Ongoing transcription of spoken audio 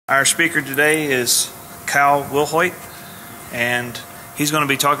Our speaker today is Kyle Wilhoit, and he's going to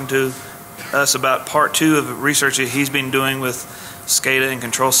be talking to us about part 2 of research that he's been doing with SCADA and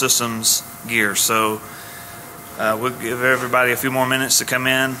control systems gear. So we'll give everybody a few more minutes to come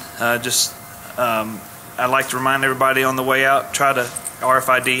in. I'd like to remind everybody on the way out, try to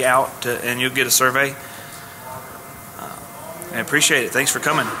RFID out and you'll get a survey. I appreciate it. Thanks for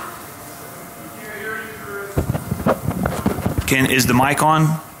coming. Is the mic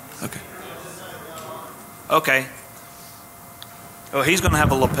on? Okay. Okay. Oh, he's going to have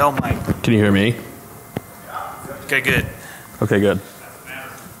a lapel mic. Can you hear me? Okay, good. Okay, good.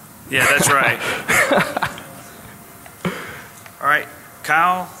 Yeah, that's right. All right,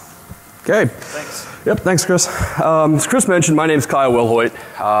 Kyle. Okay. Thanks. Yep, thanks, Chris. As Chris mentioned, my name is Kyle Wilhoit.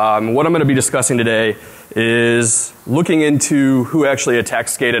 What I'm going to be discussing today is looking into who actually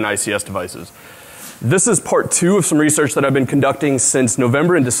attacks SCADA and ICS devices. This is part 2 of some research that I've been conducting since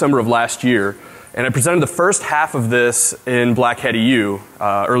November and December of last year, and I presented the first half of this in Black Hat EU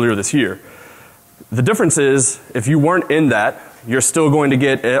earlier this year. The difference is, if you weren't in that, you're still going to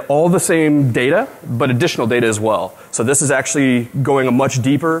get all the same data, but additional data as well. So this is actually going much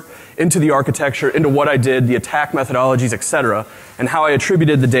deeper into the architecture, into what I did, the attack methodologies, etc., and how I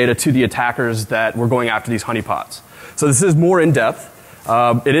attributed the data to the attackers that were going after these honeypots. So this is more in depth.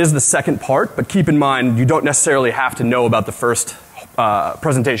 It is the second part, but keep in mind you don't necessarily have to know about the first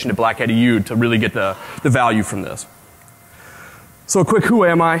presentation to Black Hat EU to really get the value from this. So a quick who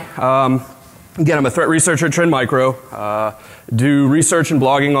am I? Again, I'm a threat researcher at Trend Micro. Do research and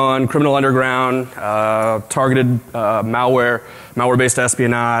blogging on criminal underground, targeted malware, malware-based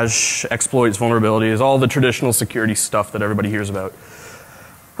espionage, exploits, vulnerabilities, all the traditional security stuff that everybody hears about.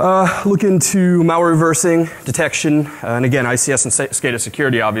 Look into malware reversing, detection, and again, ICS and SCADA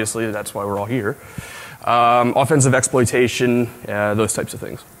security, obviously, that's why we're all here. Offensive exploitation, those types of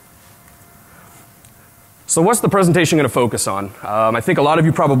things. So what's the presentation going to focus on? I think a lot of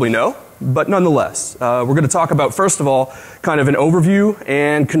you probably know, but nonetheless, we're going to talk about, first of all, kind of an overview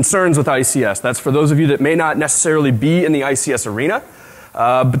and concerns with ICS. That's for those of you that may not necessarily be in the ICS arena.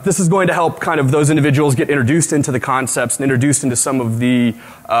 But this is going to help kind of those individuals get introduced into the concepts and introduced into some of the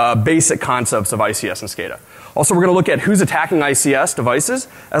basic concepts of ICS and SCADA. Also, we're going to look at who's attacking ICS devices,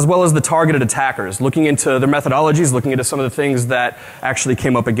 as well as the targeted attackers, looking into their methodologies, looking into some of the things that actually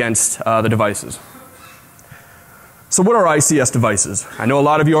came up against the devices. So what are ICS devices? I know a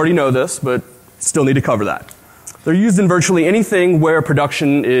lot of you already know this, but still need to cover that. They're used in virtually anything where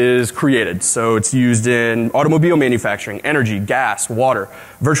production is created. So it's used in automobile manufacturing, energy, gas, water.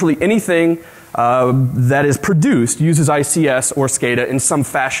 Virtually anything that is produced uses ICS or SCADA in some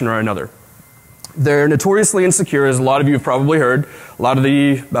fashion or another. They're notoriously insecure, as a lot of you have probably heard. A lot of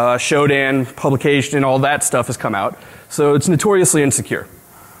the Shodan publication and all that stuff has come out. So it's notoriously insecure.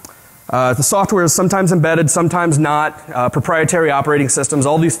 The software is sometimes embedded, sometimes not. Proprietary operating systems,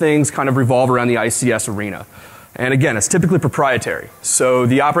 all these things kind of revolve around the ICS arena. And again, it's typically proprietary. So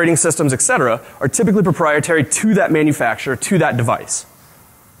the operating systems, etc., are typically proprietary to that manufacturer, to that device.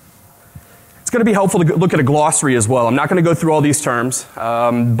 It's going to be helpful to look at a glossary as well. I'm not going to go through all these terms,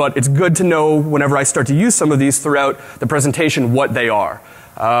 but it's good to know whenever I start to use some of these throughout the presentation what they are.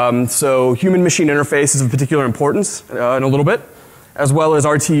 So human-machine interface is of particular importance in a little bit, as well as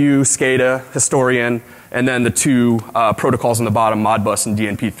RTU, SCADA, Historian, and then the 2 protocols on the bottom, Modbus and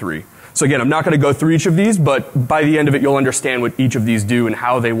DNP3. So again, I'm not going to go through each of these, but by the end of it, you'll understand what each of these do and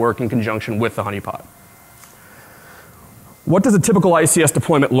how they work in conjunction with the honeypot. What does a typical ICS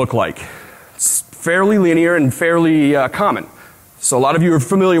deployment look like? It's fairly linear and fairly common. So a lot of you are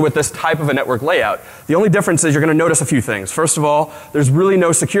familiar with this type of a network layout. The only difference is you're going to notice a few things. First of all, there's really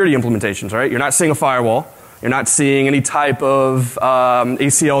no security implementations, right? You're not seeing a firewall. You're not seeing any type of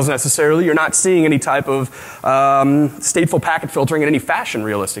ACLs necessarily. You're not seeing any type of stateful packet filtering in any fashion,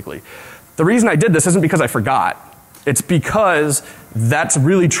 realistically. The reason I did this isn't because I forgot. It's because that's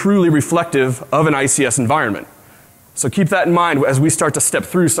really truly reflective of an ICS environment. So keep that in mind as we start to step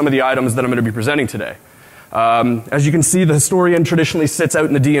through some of the items that I'm going to be presenting today. As you can see, the Historian traditionally sits out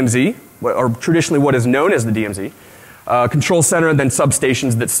in the DMZ, or traditionally what is known as the DMZ. Control center and then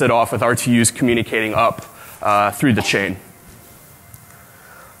substations that sit off with RTUs communicating up through the chain.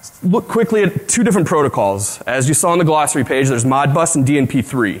 Look quickly at 2 different protocols. As you saw on the glossary page, there's Modbus and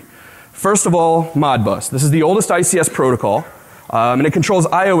DNP3. First of all, Modbus. This is the oldest ICS protocol, and it controls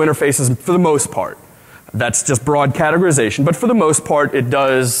I/O interfaces for the most part. That's just broad categorization, but for the most part, it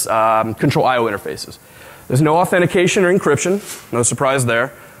does control I/O interfaces. There's no authentication or encryption, no surprise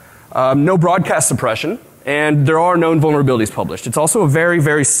there. No broadcast suppression. and there are known vulnerabilities published. It's also a very,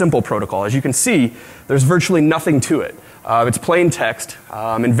 very simple protocol. As you can see, there's virtually nothing to it. It's plain text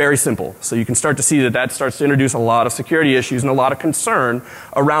and very simple. So you can start to see that that starts to introduce a lot of security issues and a lot of concern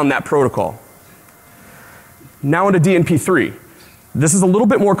around that protocol. Now into DNP3. This is a little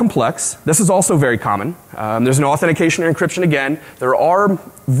bit more complex. This is also very common. There's an authentication or encryption again. There are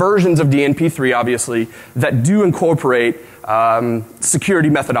versions of DNP3, obviously, that do incorporate security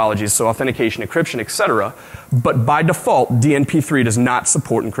methodologies, so authentication, encryption, etc. But by default, DNP3 does not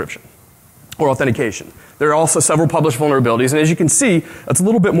support encryption or authentication. There are also several published vulnerabilities, and as you can see, it's a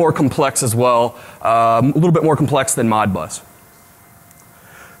little bit more complex as well, a little bit more complex than Modbus.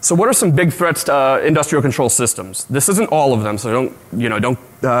 So what are some big threats to industrial control systems? This isn't all of them, so don't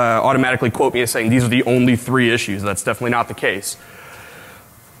automatically quote me as saying these are the only 3 issues. That's definitely not the case.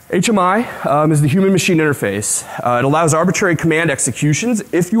 HMI is the human-machine interface. It allows arbitrary command executions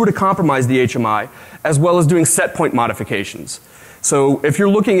if you were to compromise the HMI, as well as doing set point modifications. So if you're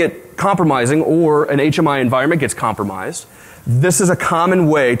looking at compromising or an HMI environment gets compromised, this is a common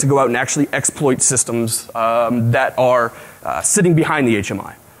way to go out and actually exploit systems that are sitting behind the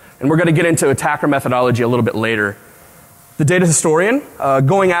HMI. And we're going to get into attacker methodology a little bit later. The data historian,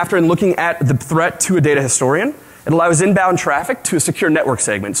 going after and looking at the threat to a data historian, it allows inbound traffic to a secure network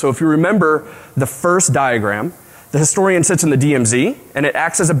segment. So if you remember the first diagram, the historian sits in the DMZ, and it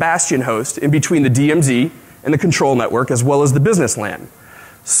acts as a bastion host in between the DMZ and the control network, as well as the business LAN.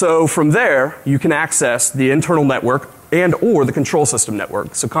 So from there, you can access the internal network and or the control system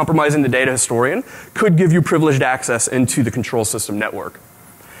network. So compromising the data historian could give you privileged access into the control system network.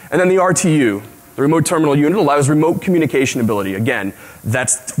 And then the RTU, the remote terminal unit, allows remote communication ability. Again,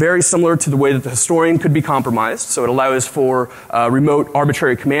 that's very similar to the way that the historian could be compromised. So it allows for remote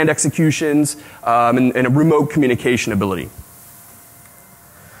arbitrary command executions and a remote communication ability.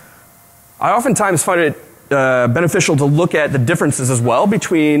 I oftentimes find it beneficial to look at the differences as well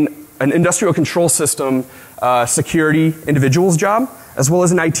between an industrial control system security individual's job as well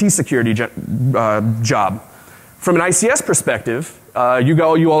as an IT security job. From an ICS perspective, you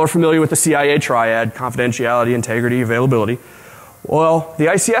all are familiar with the CIA triad: confidentiality, integrity, availability. Well, the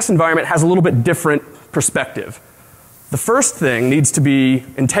ICS environment has a little bit different perspective. The first thing needs to be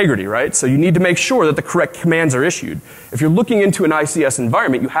integrity, right? So you need to make sure that the correct commands are issued. If you're looking into an ICS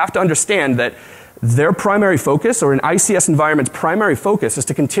environment, you have to understand that their primary focus, or an ICS environment's primary focus, is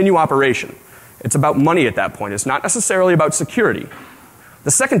to continue operation. It's about money at that point. It's not necessarily about security.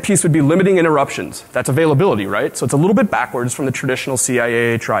 The second piece would be limiting interruptions. That's availability, right? So it's a little bit backwards from the traditional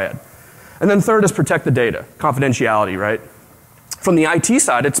CIA triad. And then third is protect the data, confidentiality, right? From the IT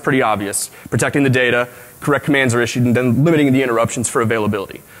side, it's pretty obvious. Protecting the data, correct commands are issued, and then limiting the interruptions for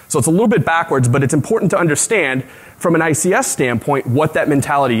availability. So it's a little bit backwards, but it's important to understand from an ICS standpoint what that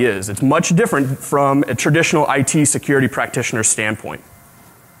mentality is. It's much different from a traditional IT security practitioner standpoint.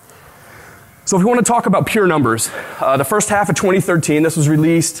 So if we want to talk about pure numbers, the first half of 2013, this was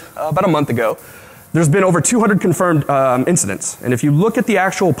released about a month ago, there's been over 200 confirmed incidents. And if you look at the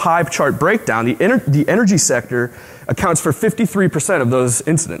actual pie chart breakdown, the energy sector accounts for 53% of those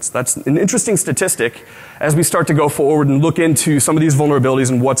incidents. That's an interesting statistic as we start to go forward and look into some of these vulnerabilities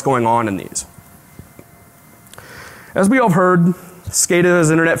and what's going on in these. As we all have heard, SCADA is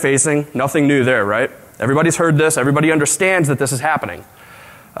internet facing, nothing new there, right? Everybody's heard this, everybody understands that this is happening.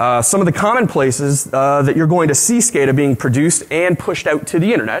 Some of the common places that you're going to see SCADA being produced and pushed out to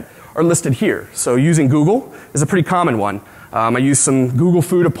the internet are listed here. So using Google is a pretty common one. I used some Google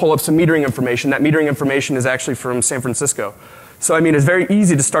Foo to pull up some metering information. That metering information is actually from San Francisco. So I mean, it's very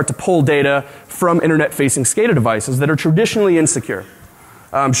easy to start to pull data from internet-facing SCADA devices that are traditionally insecure.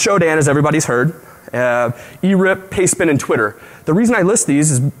 Shodan, as everybody's heard, eRIP, Pastebin, and Twitter. The reason I list these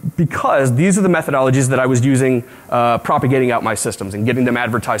is because these are the methodologies that I was using propagating out my systems and getting them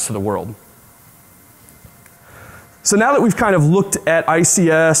advertised to the world. So now that we've kind of looked at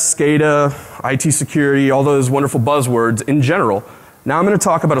ICS, SCADA, IT security, all those wonderful buzzwords in general, now I'm going to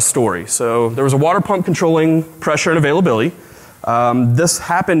talk about a story. So there was a water pump controlling pressure and availability. This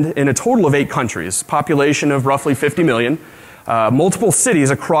happened in a total of 8 countries, population of roughly 50 million. Multiple cities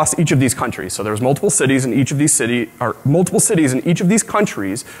across each of these countries. So there's multiple cities in each of these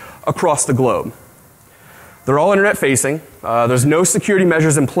countries across the globe. They're all internet facing. There's no security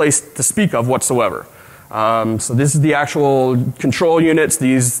measures in place to speak of whatsoever. So this is the actual control units.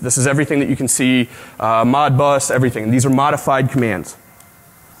 This is everything that you can see, Modbus, everything. These are modified commands.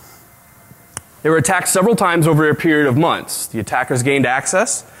 They were attacked several times over a period of months. The attackers gained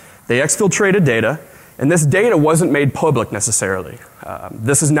access. They exfiltrated data. And this data wasn't made public necessarily.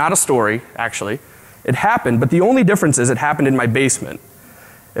 This is not a story, actually. It happened, but the only difference is it happened in my basement.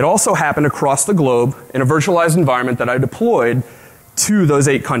 It also happened across the globe in a virtualized environment that I deployed to those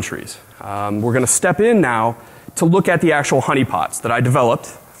 8 countries. We're going to step in now to look at the actual honeypots that I developed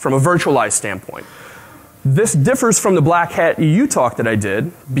from a virtualized standpoint. This differs from the Black Hat EU talk that I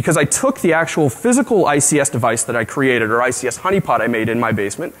did because I took the actual physical ICS device that I created, or ICS honeypot I made in my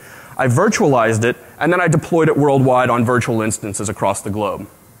basement, I virtualized it, and then I deployed it worldwide on virtual instances across the globe.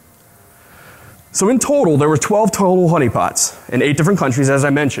 So in total, there were 12 total honeypots in 8 different countries, as I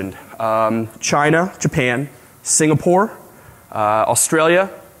mentioned. China, Japan, Singapore,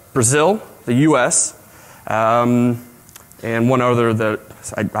 Australia, Brazil, the US, and one other that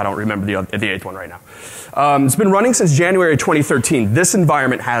I don't remember the 8th one right now. It's been running since January 2013. This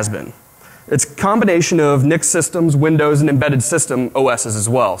environment has been. It's a combination of NIC systems, Windows, and embedded system OSs as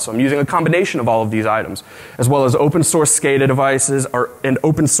well. So I'm using a combination of all of these items, as well as open source SCADA devices and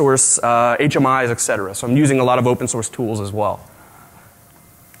open source HMIs, etc. So I'm using a lot of open source tools as well.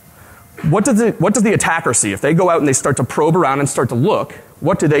 What does the attacker see? If they go out and they start to probe around and start to look,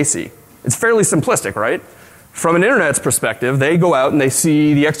 what do they see? It's fairly simplistic, right? From an internet's perspective, they go out and they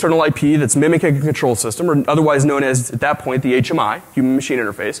see the external IP that's mimicking a control system, or otherwise known as, at that point, the HMI, human machine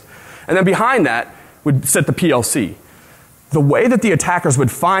interface. And then behind that would sit the PLC. The way that the attackers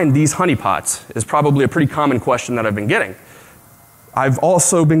would find these honeypots is probably a pretty common question that I've been getting. I've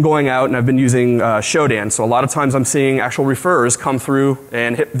also been going out and I've been using Shodan, so a lot of times I'm seeing actual referrers come through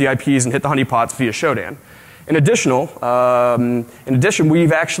and hit the IPs and hit the honeypots via Shodan. In addition,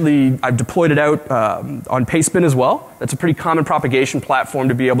 I've deployed it out on Pastebin as well. That's a pretty common propagation platform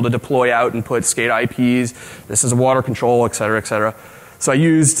to be able to deploy out and put SCADA IPs. This is a water control, et cetera, et cetera. So I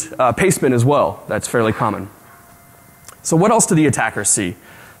used Pastebin as well. That's fairly common. So what else do the attackers see?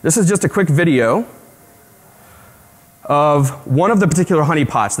 This is just a quick video of one of the particular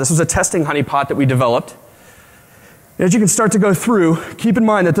honeypots. This was a testing honeypot that we developed. As you can start to go through, keep in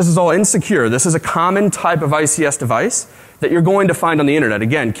mind that this is all insecure. This is a common type of ICS device that you're going to find on the internet.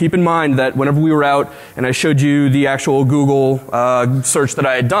 Again, keep in mind that whenever we were out and I showed you the actual Google search that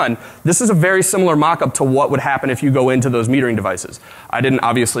I had done, this is a very similar mock-up to what would happen if you go into those metering devices. I didn't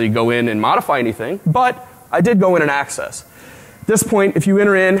obviously go in and modify anything, but I did go in and access. At this point, if you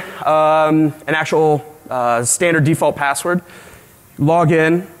enter in an actual standard default password, log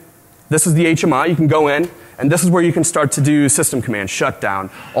in, this is the HMI, you can go in, and this is where you can start to do system commands, shutdown,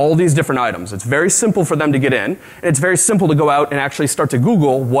 all these different items. It's very simple for them to get in, and it's very simple to go out and actually start to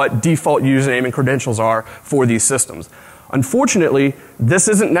Google what default username and credentials are for these systems. Unfortunately, this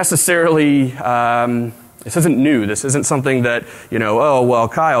isn't necessarily, this isn't new. This isn't something that, you know, oh, well,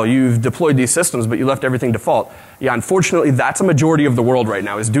 Kyle, you've deployed these systems, but you left everything default. Yeah, unfortunately, that's a majority of the world right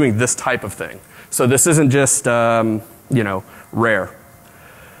now is doing this type of thing. So this isn't just, you know, rare.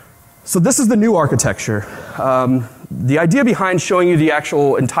 So this is the new architecture. The idea behind showing you the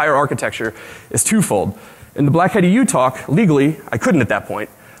actual entire architecture is twofold. In the Black Hat EU talk, legally, I couldn't at that point,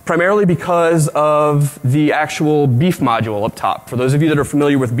 primarily because of the actual beef module up top. For those of you that are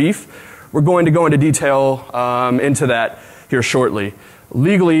familiar with beef, we're going to go into detail into that here shortly.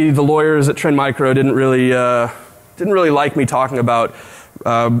 Legally, the lawyers at Trend Micro didn't really like me talking about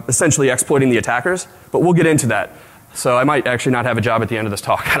essentially exploiting the attackers, but we'll get into that. So I might actually not have a job at the end of this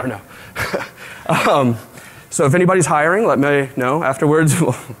talk. I don't know. So if anybody's hiring, let me know afterwards.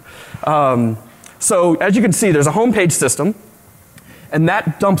 So as you can see, there's a homepage system, and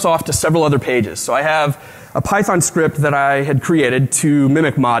that dumps off to several other pages. So I have a Python script that I had created to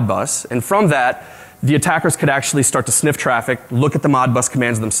mimic Modbus, and from that, the attackers could actually start to sniff traffic, look at the Modbus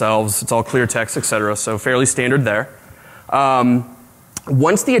commands themselves. It's all clear text, etc. So fairly standard there.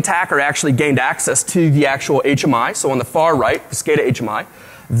 Once the attacker actually gained access to the actual HMI, so on the far right, the SCADA HMI,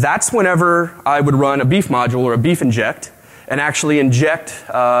 that's whenever I would run a beef module or a beef inject and actually inject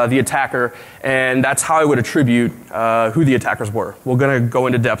the attacker, and that's how I would attribute who the attackers were. We're going to go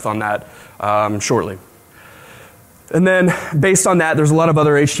into depth on that shortly. And then based on that, there's a lot of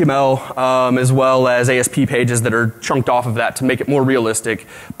other HTML as well as ASP pages that are chunked off of that to make it more realistic.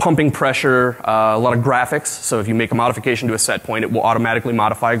 Pumping pressure, a lot of graphics. So if you make a modification to a set point, it will automatically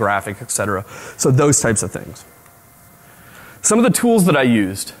modify a graphic, etc. So those types of things. Some of the tools that I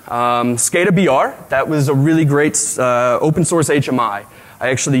used. SCADA BR, that was a really great open source HMI. I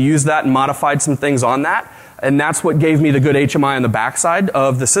actually used that and modified some things on that. And that's what gave me the good HMI on the backside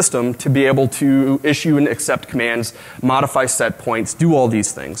of the system to be able to issue and accept commands, modify set points, do all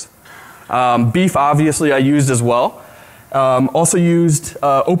these things. Beef, obviously, I used as well. Also used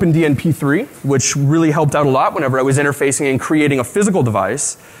OpenDNP3, which really helped out a lot whenever I was interfacing and creating a physical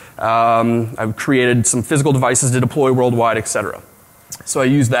device. I've created some physical devices to deploy worldwide, etc. So I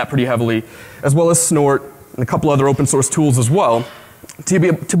used that pretty heavily, as well as Snort and a couple other open source tools as well. to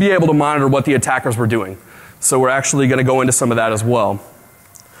be able to monitor what the attackers were doing. So we're actually going to go into some of that as well.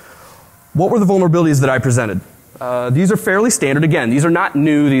 What were the vulnerabilities that I presented? These are fairly standard. Again, these are not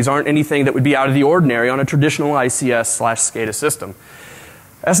new. These aren't anything that would be out of the ordinary on a traditional ICS/SCADA system.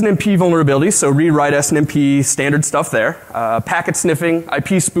 SNMP vulnerabilities, so read, write, SNMP, standard stuff there. Packet sniffing,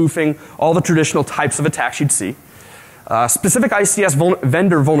 IP spoofing, all the traditional types of attacks you'd see. Specific ICS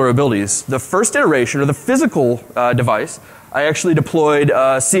vendor vulnerabilities. The first iteration, or the physical device, I actually deployed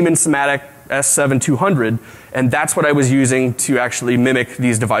Siemens Symantec S7200, and that's what I was using to actually mimic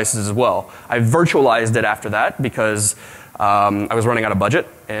these devices as well. I virtualized it after that because I was running out of budget,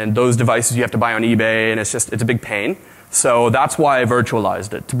 and those devices you have to buy on eBay, and it's a big pain. So that's why I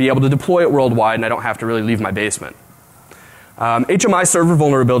virtualized it, to be able to deploy it worldwide and I don't have to really leave my basement. HMI server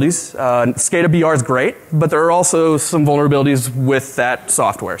vulnerabilities. SCADA BR is great, but there are also some vulnerabilities with that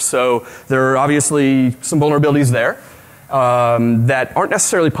software. So there are obviously some vulnerabilities there that aren't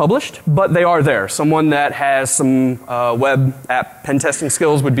necessarily published, but they are there. Someone that has some web app pen testing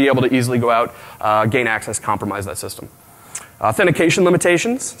skills would be able to easily go out, gain access, compromise that system. Authentication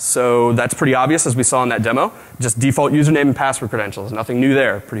limitations, so that's pretty obvious as we saw in that demo. Just default username and password credentials, nothing new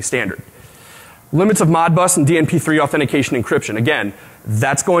there, pretty standard. Limits of Modbus and DNP3 authentication encryption. Again,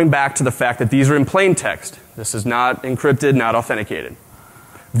 that's going back to the fact that these are in plain text. This is not encrypted, not authenticated.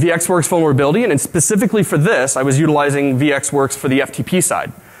 VxWorks vulnerability, and specifically for this, I was utilizing VxWorks for the FTP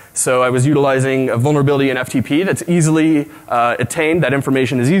side. So I was utilizing a vulnerability in FTP that's easily attained, that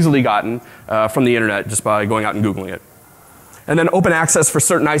information is easily gotten from the internet just by going out and Googling it. And then open access for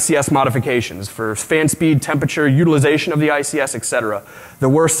certain ICS modifications, for fan speed, temperature, utilization of the ICS, etc. There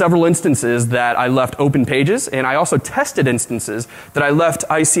were several instances that I left open pages, and I also tested instances that I left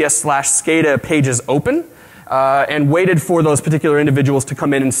ICS/SCADA pages open and waited for those particular individuals to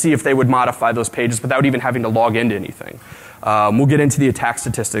come in and see if they would modify those pages without even having to log into anything. We'll get into the attack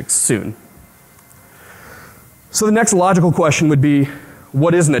statistics soon. So the next logical question would be,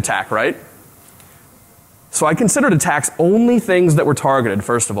 what is an attack, right? So I considered attacks only things that were targeted,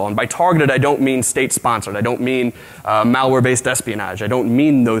 first of all. And by targeted, I don't mean state-sponsored. I don't mean malware-based espionage. I don't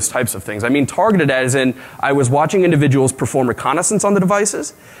mean those types of things. I mean targeted as in I was watching individuals perform reconnaissance on the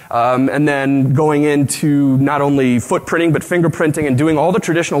devices and then going into not only footprinting but fingerprinting and doing all the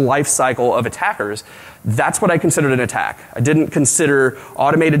traditional life cycle of attackers. That's what I considered an attack. I didn't consider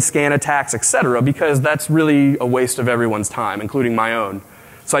automated scan attacks, etc., because that's really a waste of everyone's time, including my own.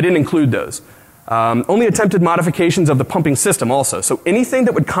 So I didn't include those. Only attempted modifications of the pumping system also. So anything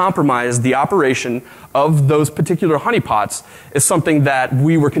that would compromise the operation of those particular honeypots is something that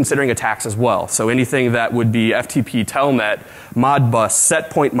we were considering attacks as well. So anything that would be FTP, Telnet, Modbus, set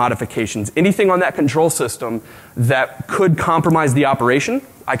point modifications, anything on that control system that could compromise the operation,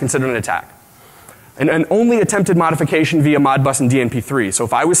 I consider an attack. And only attempted modification via Modbus and DNP3. So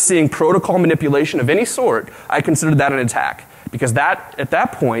if I was seeing protocol manipulation of any sort, I considered that an attack. Because that, at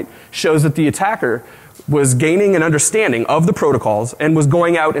that point, shows that the attacker was gaining an understanding of the protocols and was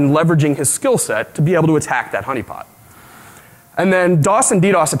going out and leveraging his skill set to be able to attack that honeypot. And then DOS and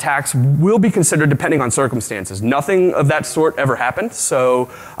DDoS attacks will be considered depending on circumstances. Nothing of that sort ever happened, so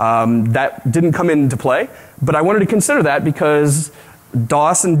that didn't come into play. But I wanted to consider that because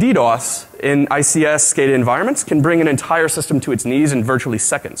DOS and DDoS in ICS SCADA environments can bring an entire system to its knees in virtually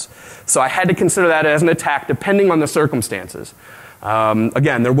seconds. So I had to consider that as an attack depending on the circumstances.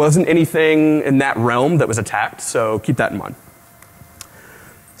 Again, there wasn't anything in that realm that was attacked, so keep that in mind.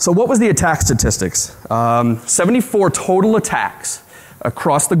 So what was the attack statistics? 74 total attacks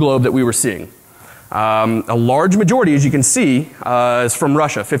across the globe that we were seeing. A large majority, as you can see, is from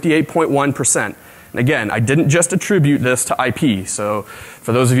Russia, 58.1%. And again, I didn't just attribute this to IP. So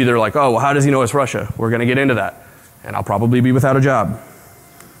for those of you that are like, oh, well, how does he know it's Russia? We're going to get into that. And I'll probably be without a job.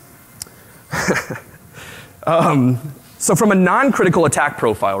 So from a non-critical attack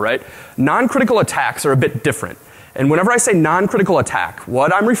profile, right? Non-critical attacks are a bit different. And whenever I say non-critical attack,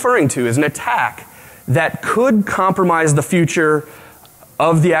 what I'm referring to is an attack that could compromise the future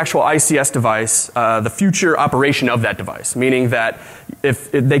of the actual ICS device, the future operation of that device, meaning that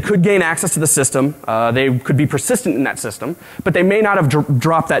if they could gain access to the system, they could be persistent in that system, but they may not have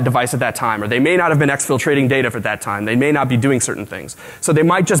dropped that device at that time, or they may not have been exfiltrating data for that time. They may not be doing certain things. So they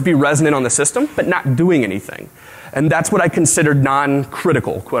might just be resonant on the system, but not doing anything. And that's what I considered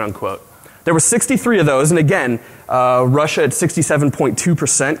non-critical, quote unquote. There were 63 of those, and again, Russia at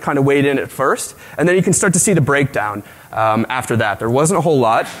 67.2% kind of weighed in at first, and then you can start to see the breakdown after that. There wasn't a whole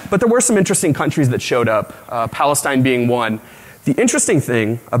lot, but there were some interesting countries that showed up, Palestine being one. The interesting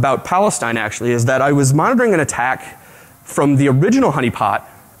thing about Palestine actually is that I was monitoring an attack from the original honeypot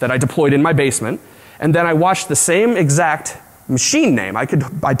that I deployed in my basement, and then I watched the same exact machine name. I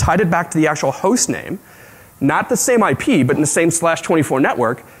tied it back to the actual host name, not the same IP, but in the same /24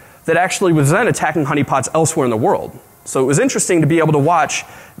 network that actually was then attacking honeypots elsewhere in the world. So it was interesting to be able to watch.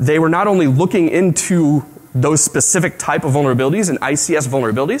 They were not only looking into those specific type of vulnerabilities and ICS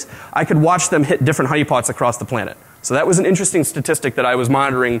vulnerabilities, I could watch them hit different honeypots across the planet. So that was an interesting statistic that I was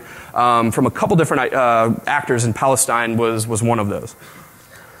monitoring from a couple different actors in Palestine was one of those.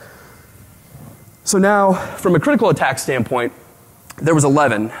 So now, from a critical attack standpoint, there was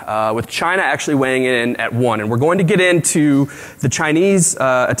 11, with China actually weighing in at 1. And we're going to get into the Chinese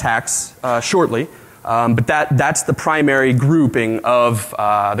attacks shortly, but that's the primary grouping of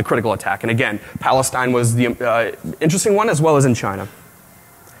the critical attack. And again, Palestine was the interesting one, as well as in China.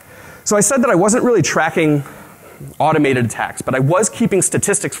 So I said that I wasn't really tracking automated attacks, but I was keeping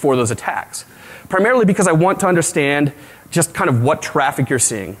statistics for those attacks, primarily because I want to understand just kind of what traffic you're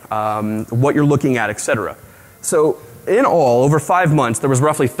seeing, what you're looking at, etc. So in all, over 5 months, there was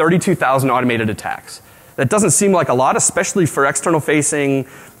roughly 32,000 automated attacks. That doesn't seem like a lot, especially for external-facing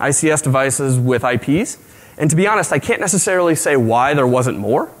ICS devices with IPs. And to be honest, I can't necessarily say why there wasn't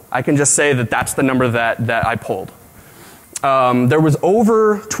more. I can just say that that's the number that I pulled. There was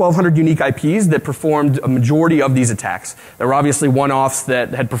over 1,200 unique IPs that performed a majority of these attacks. There were obviously one-offs that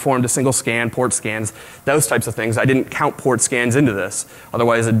had performed a single scan, port scans, those types of things. I didn't count port scans into this.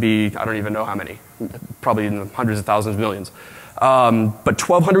 Otherwise it'd be, I don't even know how many, probably in the hundreds of thousands, millions. But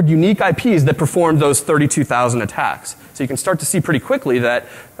 1,200 unique IPs that performed those 32,000 attacks. So you can start to see pretty quickly that,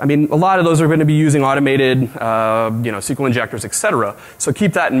 I mean, a lot of those are going to be using automated, SQL injectors, etc. So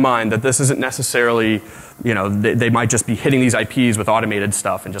keep that in mind, that this isn't necessarily, they might just be hitting these IPs with automated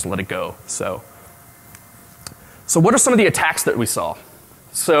stuff and just let it go. So what are some of the attacks that we saw?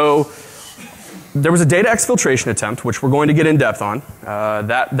 So there was a data exfiltration attempt, which we're going to get in depth on.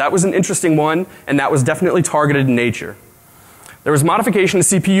 That was an interesting one, and that was definitely targeted in nature. There was modification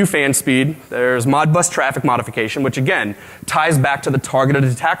to CPU fan speed. There's Modbus traffic modification, which again ties back to the targeted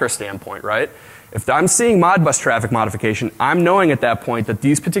attacker standpoint, right? If I'm seeing Modbus traffic modification, I'm knowing at that point that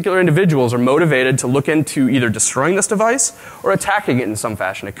these particular individuals are motivated to look into either destroying this device or attacking it in some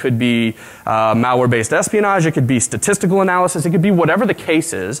fashion. It could be malware-based espionage, it could be statistical analysis, it could be whatever the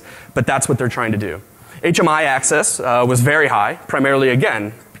case is, but that's what they're trying to do. HMI access was very high, primarily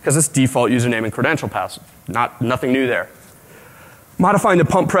again because it's default username and credential password. Nothing new there. Modifying the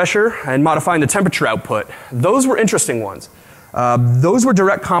pump pressure and modifying the temperature output. Those were interesting ones. Those were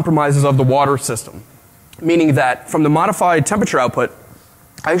direct compromises of the water system, meaning that from the modified temperature output,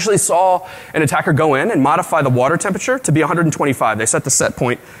 I actually saw an attacker go in and modify the water temperature to be 125. They set the set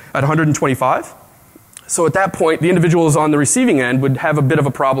point at 125. So at that point, the individuals on the receiving end would have a bit of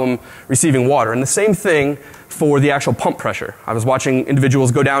a problem receiving water. And the same thing for the actual pump pressure. I was watching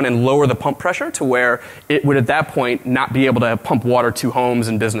individuals go down and lower the pump pressure to where it would at that point not be able to pump water to homes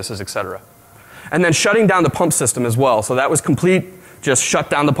and businesses, etc. And then shutting down the pump system as well. So that was complete, just shut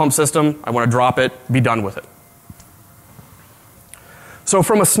down the pump system. I want to drop it, be done with it. So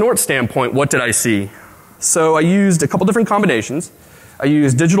from a snort standpoint, what did I see? So I used a couple different combinations. I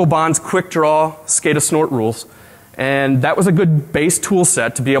used Digital Bond's quick draw SCADA snort rules, and that was a good base tool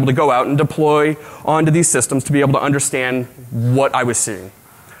set to be able to go out and deploy onto these systems to be able to understand what I was seeing.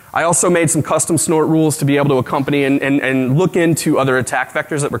 I also made some custom snort rules to be able to accompany and look into other attack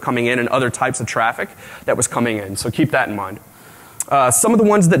vectors that were coming in and other types of traffic that was coming in, so keep that in mind. Some of the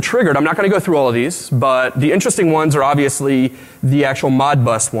ones that triggered, I'm not going to go through all of these, but the interesting ones are obviously the actual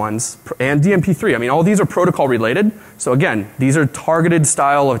Modbus ones and DMP3. I mean, all these are protocol related. So again, these are targeted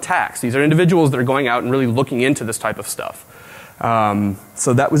style of attacks. These are individuals that are going out and really looking into this type of stuff.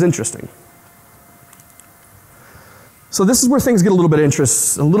 So that was interesting. So this is where things get a little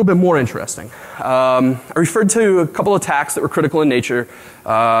bit more interesting. I referred to a couple of attacks that were critical in nature,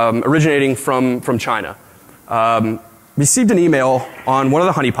 originating from China. Received an email on one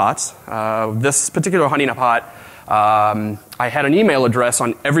of the honeypots. This particular honeypot, I had an email address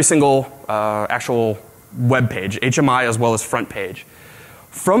on every single actual web page, HMI as well as front page.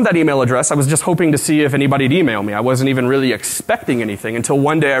 From that email address, I was just hoping to see if anybody'd email me. I wasn't even really expecting anything until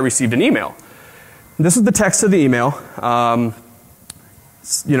one day I received an email. This is the text of the email. Obviously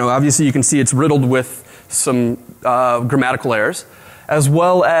you can see it's riddled with some grammatical errors, as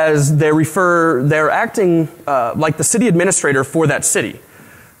well as they're acting like the city administrator for that city.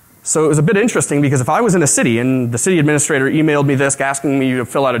 So it was a bit interesting because if I was in a city and the city administrator emailed me this asking me to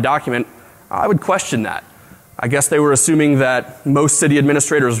fill out a document, I would question that. I guess they were assuming that most city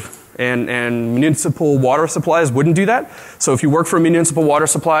administrators and municipal water supplies wouldn't do that. So if you work for a municipal water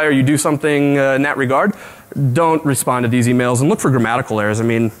supply or you do something in that regard, don't respond to these emails and look for grammatical errors. I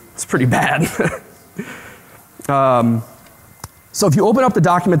mean, it's pretty bad. So if you open up the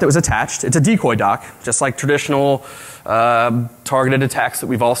document that was attached, it's a decoy doc, just like traditional targeted attacks that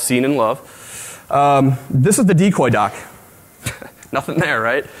we've all seen and love. This is the decoy doc. Nothing there,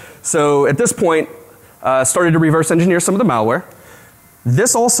 right? So at this point, started to reverse engineer some of the malware.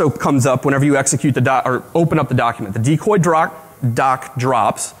 This also comes up whenever you execute the or open up the document. The decoy doc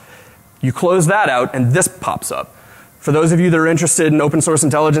drops. You close that out, and this pops up. For those of you that are interested in open source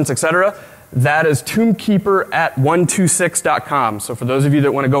intelligence, etc., that is tombkeeper@126.com. So for those of you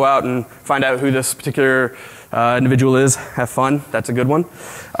that want to go out and find out who this particular individual is, have fun. That's a good one.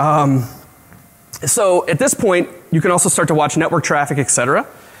 So at this point, you can also start to watch network traffic, etc.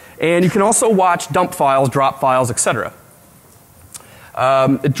 And you can also watch dump files, drop files, etc.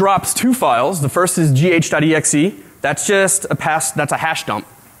 It drops 2 files. The first is gh.exe. That's just that's a hash dump.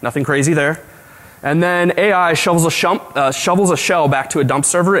 Nothing crazy there. And then AI shovels a shell back to a dump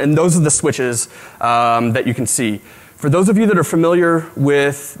server, and those are the switches that you can see. For those of you that are familiar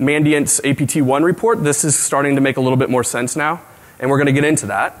with Mandiant's APT1 report, this is starting to make a little bit more sense now, and we're going to get into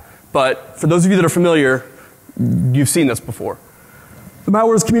that. But for those of you that are familiar, you've seen this before. The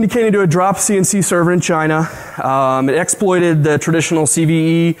malware is communicating to a drop CNC server in China. It exploited the traditional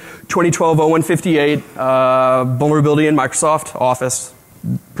CVE 2012-0158 vulnerability in Microsoft Office.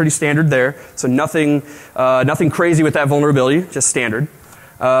 Pretty standard there. So nothing crazy with that vulnerability, just standard.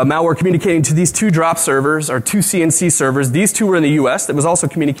 Malware communicating to these 2 drop servers, or 2 CNC servers. These 2 were in the US. That was also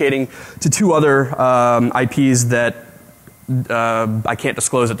communicating to 2 other IPs that I can't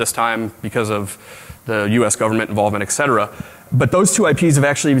disclose at this time because of the US government involvement, etc. But those 2 IPs have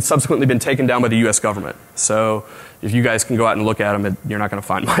actually subsequently been taken down by the US government. So if you guys can go out and look at them, you're not going to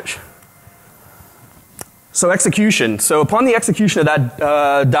find much. So execution. So upon the execution of that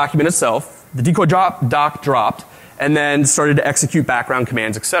document itself, the decoy doc dropped and then started to execute background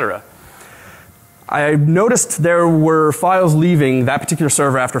commands, etc. I noticed there were files leaving that particular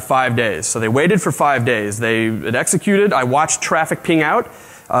server after 5 days. So they waited for 5 days. It executed. I watched traffic ping out,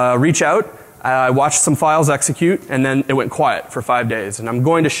 reach out. I watched some files execute, and then it went quiet for 5 days. And I'm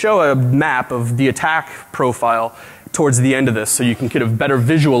going to show a map of the attack profile towards the end of this, so you can get a better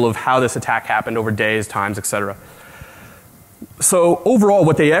visual of how this attack happened over days, times, etc. So overall,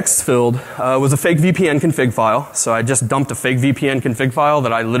 what they exfilled was a fake VPN config file. So I just dumped a fake VPN config file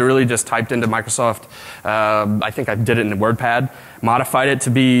that I literally just typed into Microsoft. I think I did it in WordPad, modified it to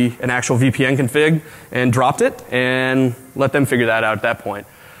be an actual VPN config, and dropped it, and let them figure that out at that point.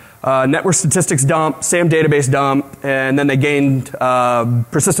 Network statistics dump, SAM database dump, and then they gained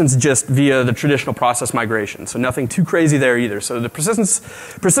persistence just via the traditional process migration. So nothing too crazy there either. So the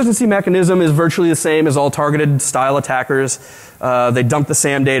persistency mechanism is virtually the same as all targeted style attackers. They dumped the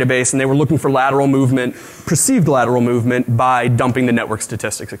SAM database, and they were looking for lateral movement, perceived lateral movement, by dumping the network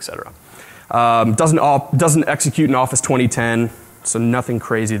statistics, etc. Doesn't execute in Office 2010, so nothing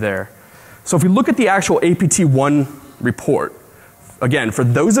crazy there. So if we look at the actual APT1 report, again, for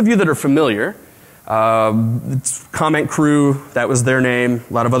those of you that are familiar, it's Comment Crew, that was their name.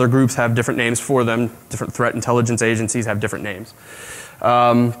 A lot of other groups have different names for them. Different threat intelligence agencies have different names.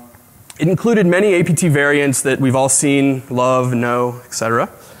 It included many APT variants that we've all seen, love, know, etc.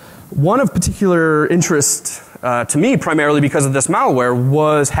 One of particular interest to me, primarily because of this malware,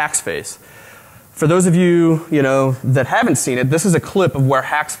 was Hackspace. For those of you, that haven't seen it, this is a clip of where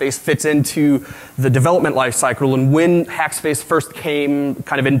Hackspace fits into the development life cycle and when Hackspace first came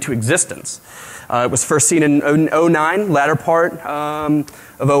kind of into existence. It was first seen in 09, latter part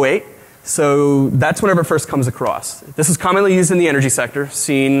of 08. So that's whenever it first comes across. This is commonly used in the energy sector,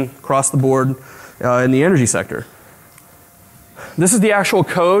 seen across the board in the energy sector. This is the actual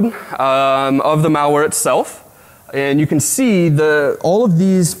code of the malware itself. And you can see all of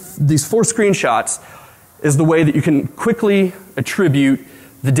these 4 screenshots is the way that you can quickly attribute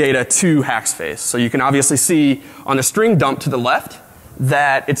the data to Hackspace. So you can obviously see on the string dump to the left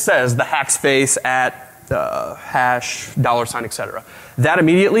that it says the Hackspace at hash, $, etc. That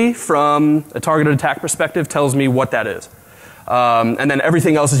immediately, from a targeted attack perspective, tells me what that is. And then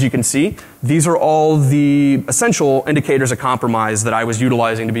everything else, as you can see, these are all the essential indicators of compromise that I was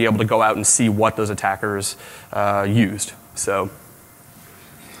utilizing to be able to go out and see what those attackers used. So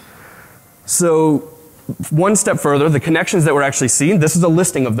one step further, the connections that were actually seen, this is a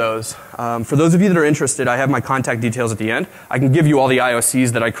listing of those. For those of you that are interested, I have my contact details at the end. I can give you all the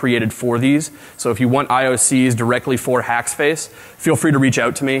IOCs that I created for these. So if you want IOCs directly for Hackspace, feel free to reach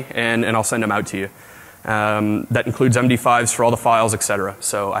out to me and I'll send them out to you. That includes MD5s for all the files, etc.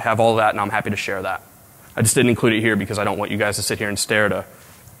 So I have all that, and I'm happy to share that. I just didn't include it here because I don't want you guys to sit here and stare at a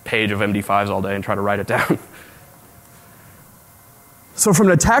page of MD5s all day and try to write it down. So from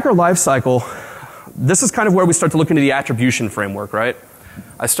an attacker lifecycle, this is kind of where we start to look into the attribution framework, right?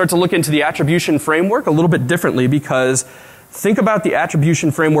 I start to look into the attribution framework a little bit differently because think about the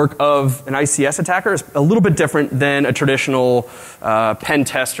attribution framework of an ICS attacker is a little bit different than a traditional pen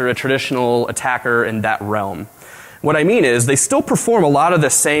tester, a traditional attacker in that realm. What I mean is they still perform a lot of the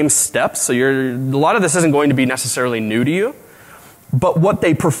same steps, so a lot of this isn't going to be necessarily new to you, but what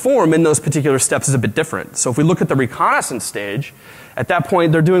they perform in those particular steps is a bit different. So if we look at the reconnaissance stage, at that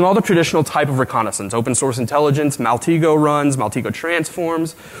point they're doing all the traditional type of reconnaissance, open source intelligence, Maltego runs, Maltego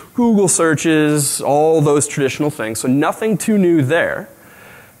transforms, Google searches, all those traditional things, so nothing too new there.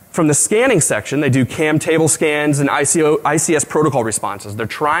 From the scanning section, they do CAM table scans and ICS protocol responses. They're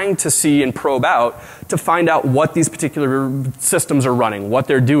trying to see and probe out to find out what these particular systems are running, what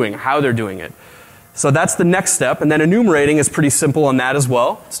they're doing, how they're doing it. So that's the next step, and then enumerating is pretty simple on that as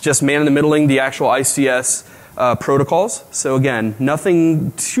well. It's just man-in-the-middling the actual ICS protocols. So again,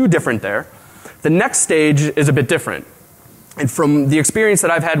 nothing too different there. The next stage is a bit different. And from the experience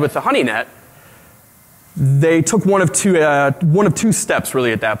that I've had with the HoneyNet, they took one of two steps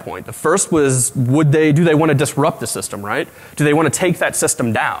really at that point. The first was, do they want to disrupt the system, right? Do they want to take that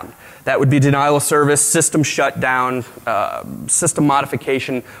system down? That would be denial of service, system shutdown, system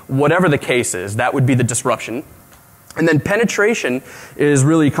modification, whatever the case is, that would be the disruption. And then penetration is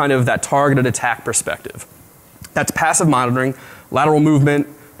really kind of that targeted attack perspective. That's passive monitoring, lateral movement,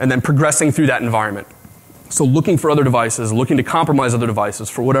 and then progressing through that environment. So looking for other devices, looking to compromise other devices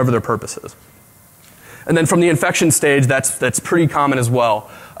for whatever their purpose is. And then from the infection stage, that's pretty common as well.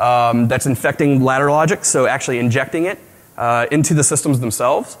 That's infecting ladder logic, so actually injecting it into the systems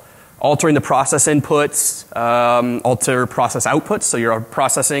themselves, altering the process inputs, alter process outputs, so you're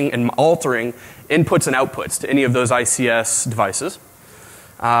processing and altering inputs and outputs to any of those ICS devices.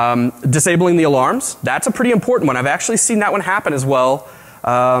 Disabling the alarms, that's a pretty important one. I've actually seen that one happen as well,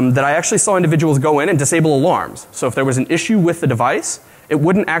 that I actually saw individuals go in and disable alarms. So if there was an issue with the device, it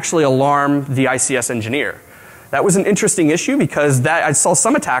wouldn't actually alarm the ICS engineer. That was an interesting issue because I saw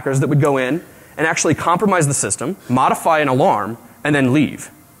some attackers that would go in and actually compromise the system, modify an alarm, and then leave.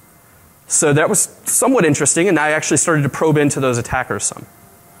 So that was somewhat interesting, and I actually started to probe into those attackers some.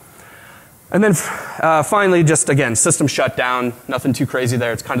 And then finally, just again, system shutdown, nothing too crazy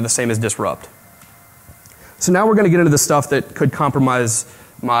there. It's kind of the same as disrupt. So now we're going to get into the stuff that could compromise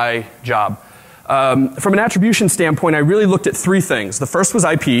my job. From an attribution standpoint, I really looked at three things. The first was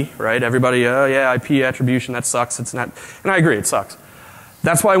IP, right? Everybody, oh yeah, IP attribution, that sucks. It's not, and I agree, it sucks.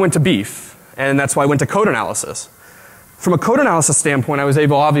 That's why I went to beef, and that's why I went to code analysis. From a code analysis standpoint, I was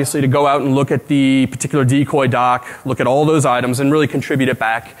able obviously to go out and look at the particular decoy doc, look at all those items, and really contribute it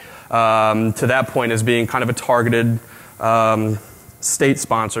back to that point as being kind of a targeted,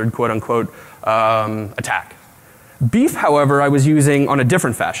 state-sponsored, quote-unquote, attack. Beef, however, I was using on a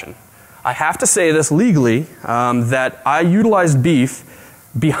different fashion. I have to say this legally, that I utilized beef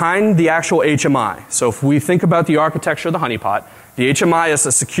behind the actual HMI. So if we think about the architecture of the honeypot, the HMI is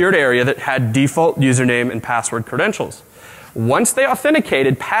a secured area that had default username and password credentials. Once they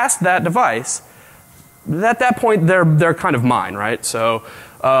authenticated past that device, at that point they're kind of mine, right? So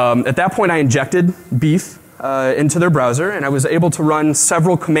at that point I injected beef into their browser, and I was able to run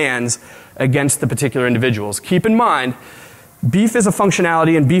several commands against the particular individuals. Keep in mind, beef is a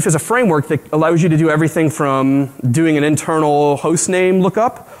functionality and beef is a framework that allows you to do everything from doing an internal host name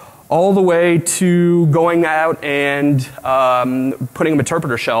lookup all the way to going out and putting an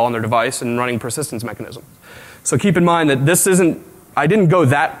interpreter shell on their device and running persistence mechanisms. So keep in mind that this isn't, I didn't go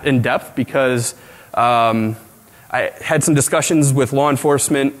that in depth because I had some discussions with law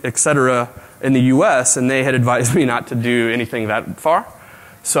enforcement, etc. in the US, and they had advised me not to do anything that far.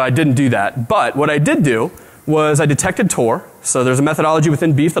 So I didn't do that. But what I did do was I detected Tor. So there's a methodology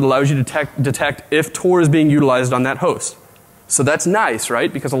within beef that allows you to detect if Tor is being utilized on that host. So that's nice,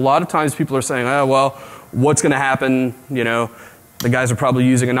 right? Because a lot of times people are saying, oh, well, what's going to happen? You know, the guys are probably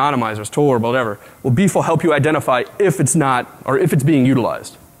using anonymizers, Tor, whatever. Well, beef will help you identify if it's not, or if it's being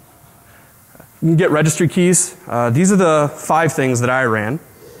utilized. You can get registry keys. These are the 5 things that I ran.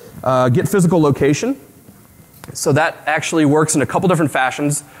 Get physical location. So that actually works in a couple different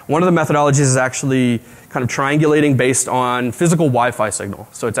fashions. One of the methodologies is actually kind of triangulating based on physical Wi-Fi signal.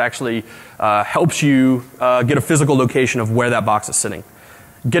 So it actually helps you get a physical location of where that box is sitting.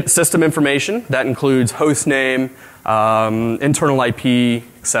 Get system information. That includes host name, internal IP,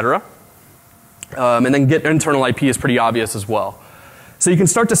 etc. And then get internal IP is pretty obvious as well. So you can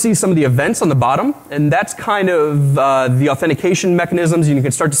start to see some of the events on the bottom, and that's kind of the authentication mechanisms, and you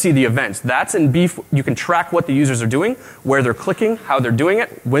can start to see the events. That's in beef. You can track what the users are doing, where they're clicking, how they're doing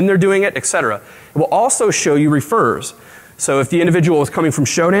it, when they're doing it, etc. It will also show you refers. So if the individual was coming from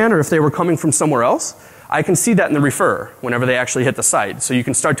Shodan or if they were coming from somewhere else, I can see that in the refer whenever they actually hit the site. So you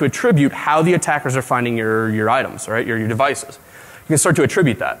can start to attribute how the attackers are finding your items, right, your devices. You can start to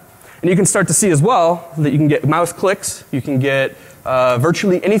attribute that. And you can start to see as well that you can get mouse clicks, you can get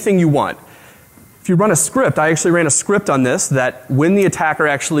virtually anything you want. If you run a script, I actually ran a script on this that when the attacker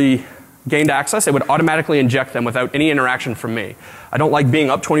actually gained access, it would automatically inject them without any interaction from me. I don't like being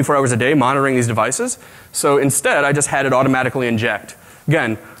up 24 hours a day monitoring these devices, so instead I just had it automatically inject.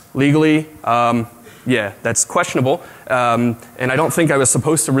 Again, legally, yeah, that's questionable, and I don't think I was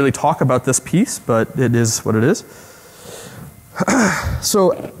supposed to really talk about this piece, but it is what it is.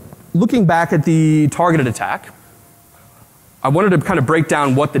 So looking back at the targeted attack, I wanted to kind of break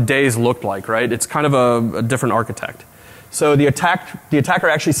down what the days looked like, right? It's kind of a different architect. So the attacker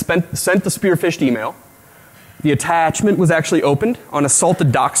actually sent the spearphished email. The attachment was actually opened on a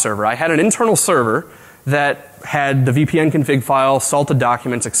salted doc server. I had an internal server that had the VPN config file, salted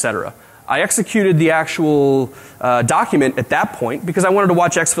documents, etc. I executed the actual document at that point because I wanted to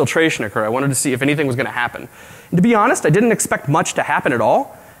watch exfiltration occur. I wanted to see if anything was going to happen. And to be honest, I didn't expect much to happen at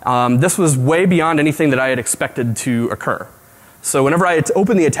all. This was way beyond anything that I had expected to occur. So whenever I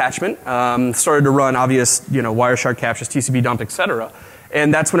opened the attachment, started to run obvious, Wireshark captures, TCP dump, etc.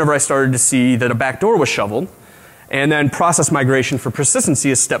 And that's whenever I started to see that a backdoor was shoveled. And then process migration for persistency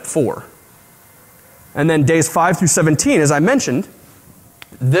is step 4. And then days 5 through 17, as I mentioned,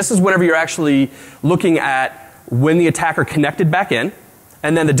 this is whenever you're actually looking at when the attacker connected back in,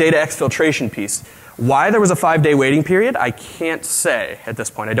 and then the data exfiltration piece. Why there was a 5-day waiting period, I can't say at this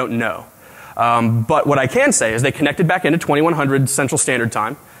point. I don't know. But what I can say is they connected back into 2100 Central Standard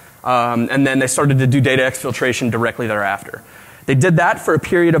Time, and then they started to do data exfiltration directly thereafter. They did that for a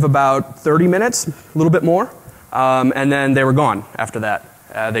period of about 30 minutes, a little bit more, and then they were gone after that.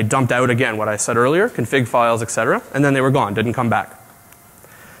 They dumped out again what I said earlier, config files, etc., and then they were gone, didn't come back.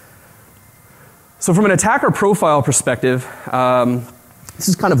 So from an attacker profile perspective, this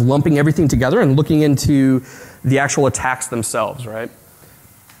is kind of lumping everything together and looking into the actual attacks themselves, right?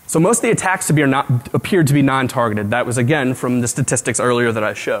 So most of the attacks appeared to be non-targeted. That was again from the statistics earlier that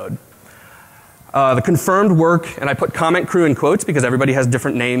I showed. The confirmed work, and I put comment crew in quotes because everybody has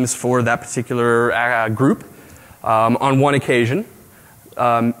different names for that particular group. On one occasion,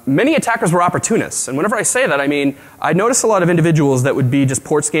 many attackers were opportunists, and whenever I say that, I mean I noticed a lot of individuals that would be just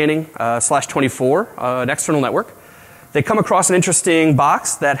port scanning /24 an external network. They come across an interesting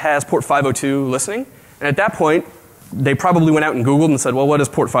box that has port 502 listening, and at that point, they probably went out and Googled and said, well, what is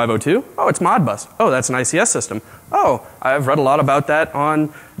port 502? Oh, it's Modbus. Oh, that's an ICS system. Oh, I've read a lot about that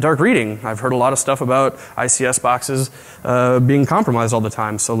on Dark Reading. I've heard a lot of stuff about ICS boxes being compromised all the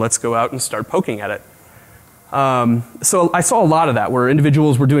time, so let's go out and start poking at it. So I saw a lot of that where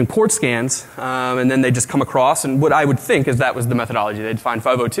individuals were doing port scans and then they just come across, and what I would think is that was the methodology. They'd find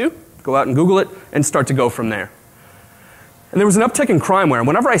 502, go out and Google it, and start to go from there. And there was an uptick in crimeware, and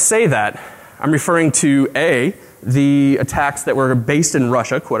whenever I say that, I'm referring to A, the attacks that were based in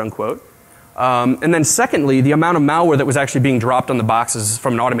Russia, quote unquote, and then secondly, the amount of malware that was actually being dropped on the boxes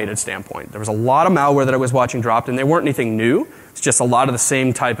from an automated standpoint. There was a lot of malware that I was watching dropped, and they weren't anything new. It's just a lot of the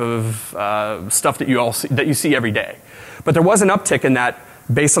same type of stuff that you see every day. But there was an uptick in that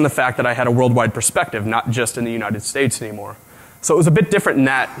based on the fact that I had a worldwide perspective, not just in the United States anymore. So it was a bit different in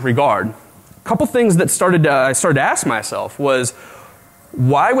that regard. A couple things that I started to ask myself was,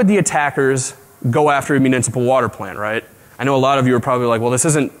 why would the attackers go after a municipal water plant, right? I know a lot of you are probably like, well, this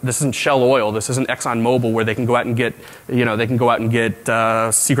isn't Shell Oil, this isn't ExxonMobil where they can go out and get,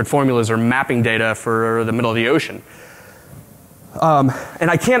 secret formulas or mapping data for the middle of the ocean.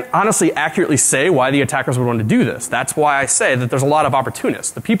 And I can't honestly accurately say why the attackers would want to do this. That's why I say that there's a lot of opportunists.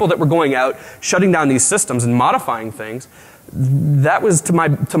 The people that were going out, shutting down these systems and modifying things, that was to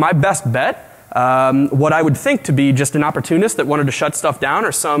my best bet. What I would think to be just an opportunist that wanted to shut stuff down,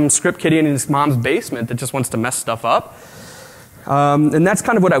 or some script kiddie in his mom's basement that just wants to mess stuff up. And that's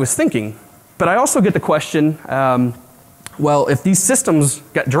kind of what I was thinking. But I also get the question, well, if these systems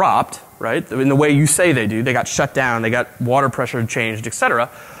get dropped, right, in the way you say they do, they got shut down, they got water pressure changed, etc.,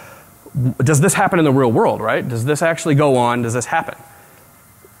 does this happen in the real world, right? Does this actually go on? Does this happen?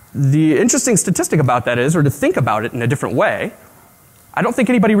 The interesting statistic about that is, or to think about it in a different way, I don't think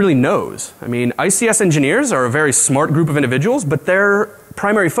anybody really knows. I mean, ICS engineers are a very smart group of individuals, but their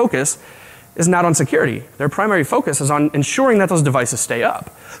primary focus is not on security. Their primary focus is on ensuring that those devices stay up.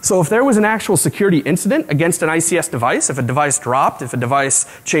 So if there was an actual security incident against an ICS device, if a device dropped, if a device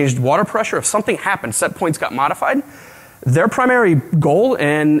changed water pressure, if something happened, set points got modified, Their primary goal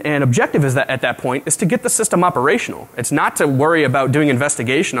and objective is that at that point is to get the system operational. It's not to worry about doing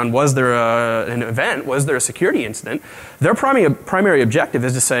investigation on was there an event, was there a security incident. Their primary objective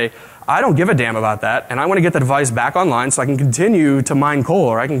is to say, I don't give a damn about that, and I want to get the device back online so I can continue to mine coal,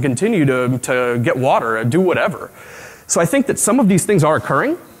 or I can continue to get water, or do whatever. So I think that some of these things are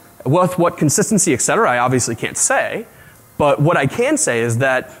occurring. With what consistency, et cetera, I obviously can't say. But what I can say is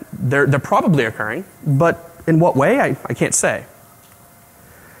that they're probably occurring, but in what way, I can't say.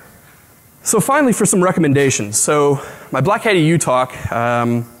 So finally, for some recommendations. So my Black Hat EU talk,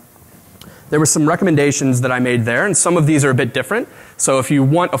 there were some recommendations that I made there, and some of these are a bit different. So if you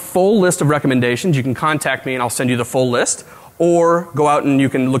want a full list of recommendations, you can contact me and I'll send you the full list. Or go out and you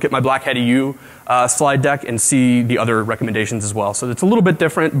can look at my Black Hat EU slide deck and see the other recommendations as well. So it's a little bit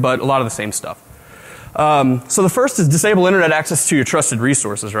different, but a lot of the same stuff. So the first is disable internet access to your trusted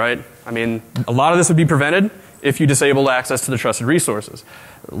resources, right? I mean, a lot of this would be prevented if you disabled access to the trusted resources.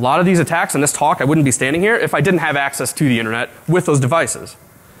 A lot of these attacks in this talk, I wouldn't be standing here if I didn't have access to the internet with those devices.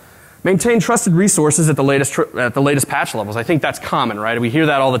 Maintain trusted resources at the latest patch levels. I think that's common, right? We hear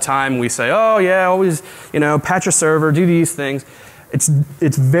that all the time. We say, oh yeah, always, patch your server, do these things. It's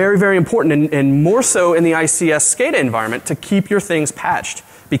very, very important, and more so in the ICS SCADA environment, to keep your things patched.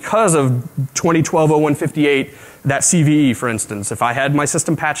 Because of 2012-0158, that CVE, for instance. If I had my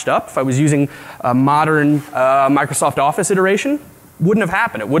system patched up, if I was using a modern Microsoft Office iteration, wouldn't have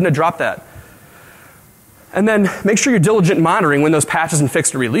happened. It wouldn't have dropped that. And then make sure you're diligent in monitoring when those patches and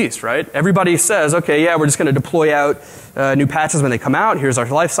fixes are released, right? Everybody says, okay, yeah, we're just going to deploy out new patches when they come out. Here's our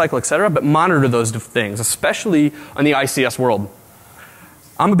life cycle, et cetera. But monitor those things, especially on the ICS world.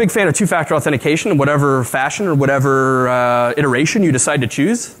 I'm a big fan of two-factor authentication in whatever fashion or whatever iteration you decide to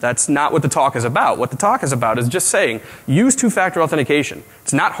choose. That's not what the talk is about. What the talk is about is just saying, use two-factor authentication.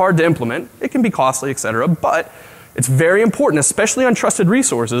 It's not hard to implement. It can be costly, et cetera, but it's very important, especially on trusted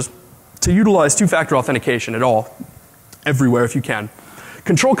resources, to utilize two-factor authentication at all, everywhere if you can.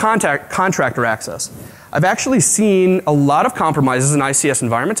 Control contractor access. I've actually seen a lot of compromises in ICS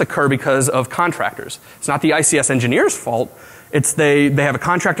environments occur because of contractors. It's not the ICS engineer's fault. It's they have a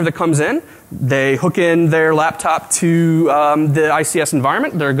contractor that comes in, they hook in their laptop to the ICS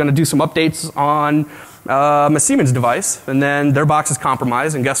environment, they're going to do some updates on a Siemens device, and then their box is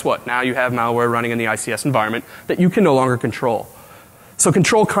compromised, and guess what? Now you have malware running in the ICS environment that you can no longer control. So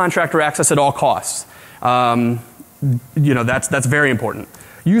control contractor access at all costs. That's very important.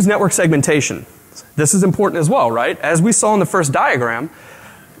 Use network segmentation. This is important as well, right? As we saw in the first diagram,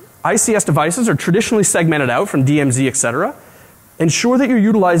 ICS devices are traditionally segmented out from DMZ, et cetera. Ensure that you're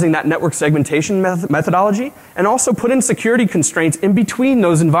utilizing that network segmentation methodology, and also put in security constraints in between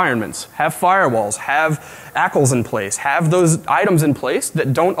those environments. Have firewalls, have ACLs in place, have those items in place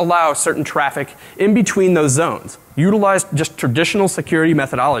that don't allow certain traffic in between those zones. Utilize just traditional security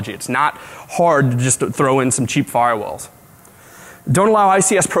methodology. It's not hard to just throw in some cheap firewalls. Don't allow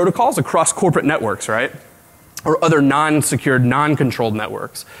ICS protocols across corporate networks, right? Or other non-secured, non-controlled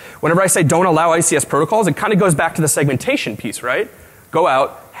networks. Whenever I say don't allow ICS protocols, it kind of goes back to the segmentation piece, right? Go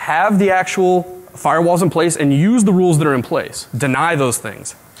out, have the actual firewalls in place, and use the rules that are in place. Deny those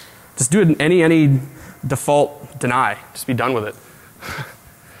things. Just do it in any default deny. Just be done with it.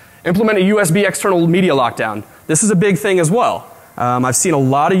 Implement a USB external media lockdown. This is a big thing as well. I've seen a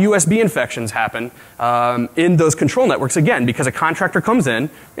lot of USB infections happen in those control networks, again, because a contractor comes in,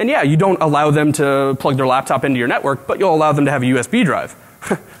 and yeah, you don't allow them to plug their laptop into your network, but you'll allow them to have a USB drive.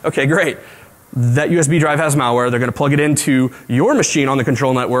 Okay, great. That USB drive has malware. They're going to plug it into your machine on the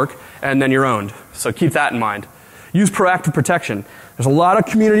control network, and then you're owned. So keep that in mind. Use proactive protection. There's a lot of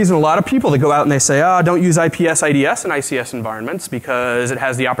communities and a lot of people that go out and they say, don't use IPS, IDS in ICS environments because it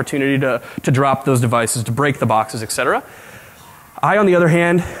has the opportunity to drop those devices, to break the boxes, et cetera. I, on the other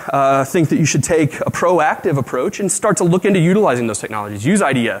hand, think that you should take a proactive approach and start to look into utilizing those technologies. Use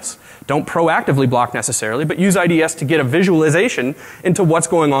IDS. Don't proactively block necessarily, but use IDS to get a visualization into what's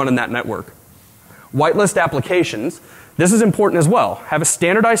going on in that network. Whitelist applications. This is important as well. Have a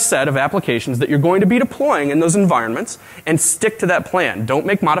standardized set of applications that you're going to be deploying in those environments and stick to that plan. Don't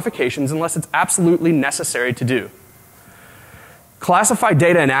make modifications unless it's absolutely necessary to do. Classify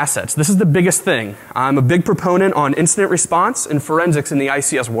data and assets. This is the biggest thing. I'm a big proponent on incident response and forensics in the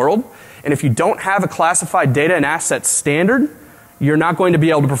ICS world. And if you don't have a classified data and assets standard, you're not going to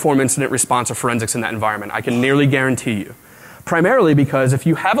be able to perform incident response or forensics in that environment. I can nearly guarantee you. Primarily because if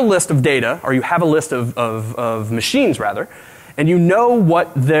you have a list of data, or you have a list of machines rather, and you know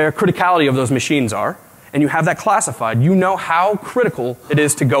what their criticality of those machines are, and you have that classified, you know how critical it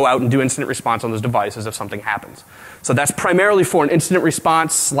is to go out and do incident response on those devices if something happens. So that's primarily for an incident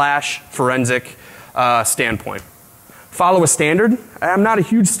response / forensic standpoint. follow a standard. I'm not a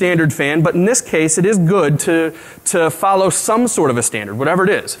huge standard fan, but in this case, it is good to follow some sort of a standard, whatever it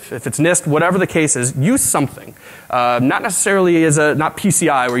is. If it's NIST, whatever the case is, use something. Not necessarily not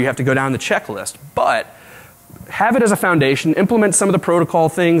PCI where you have to go down the checklist, but have it as a foundation, implement some of the protocol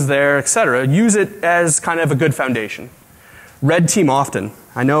things there, etc. Use it as kind of a good foundation. Red team often.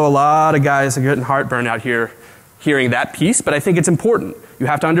 I know a lot of guys are getting heartburn out here hearing that piece, but I think it's important. You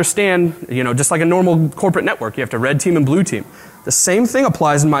have to understand, just like a normal corporate network, you have to red team and blue team. The same thing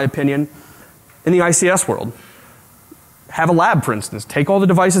applies, in my opinion, in the ICS world. Have a lab, for instance. Take all the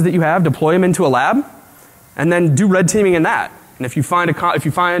devices that you have, deploy them into a lab, and then do red teaming in that. And if you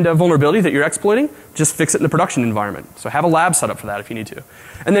find a vulnerability that you're exploiting, just fix it in the production environment. So have a lab set up for that if you need to.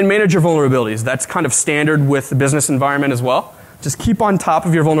 And then manage your vulnerabilities. That's kind of standard with the business environment as well. Just keep on top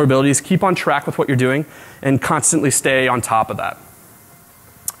of your vulnerabilities, keep on track with what you're doing, and constantly stay on top of that.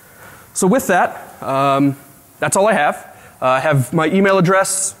 So with that, that's all I have. I have my email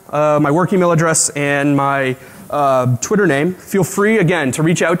address, my work email address, and my Twitter name. Feel free, again, to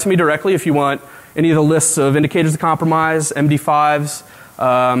reach out to me directly if you want any of the lists of indicators of compromise, MD5s,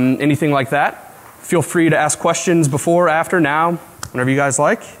 anything like that. Feel free to ask questions before, after, now, whenever you guys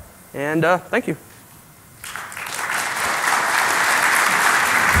like. And thank you.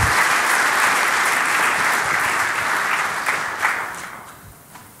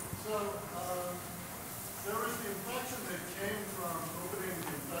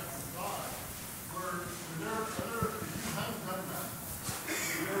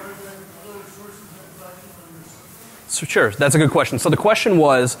 So sure, that's a good question. So the question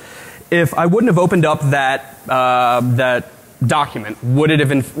was, if I wouldn't have opened up that document, would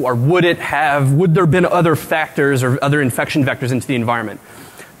there been other factors or other infection vectors into the environment?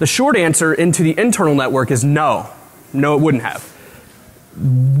 The short answer into the internal network is no. No, it wouldn't have.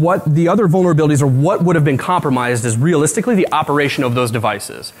 What the other vulnerabilities or what would have been compromised is realistically the operation of those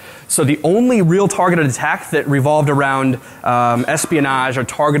devices. So the only real targeted attack that revolved around espionage or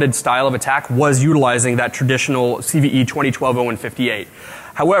targeted style of attack was utilizing that traditional CVE 2012-0158.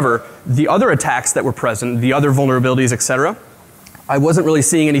 However, the other attacks that were present, the other vulnerabilities, etc., I wasn't really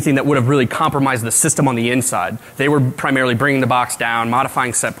seeing anything that would have really compromised the system on the inside. They were primarily bringing the box down,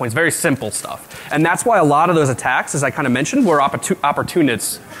 modifying set points, very simple stuff. And that's why a lot of those attacks, as I kind of mentioned, were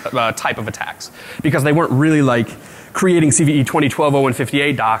opportunist type of attacks. Because they weren't really like creating CVE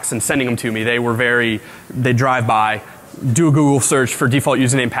 2012-0158 docs and sending them to me. They were they drive by, do a Google search for default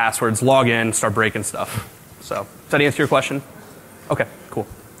username passwords, log in, start breaking stuff. So, does that answer your question? Okay, cool.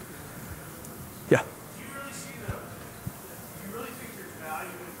 Yeah.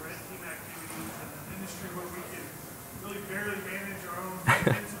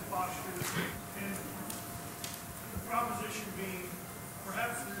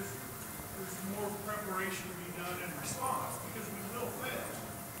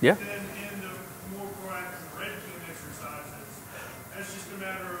 Yeah. Then in the more proactive red team exercises, that's just a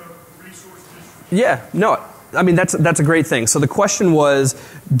matter of resource distribution. Yeah, no, I mean that's a great thing. So the question was,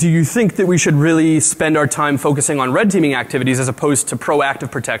 do you think that we should really spend our time focusing on red teaming activities as opposed to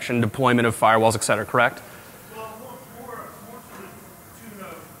proactive protection, deployment of firewalls, et cetera, correct? Well, more to the tune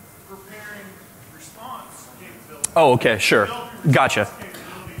of preparing response capabilities. Oh, okay, sure. Gotcha.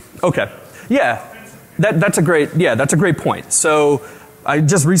 Okay. Yeah. That's a great point. So I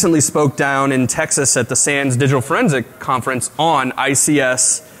just recently spoke down in Texas at the SANS Digital Forensic Conference on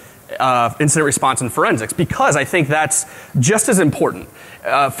ICS incident response and forensics, because I think that's just as important.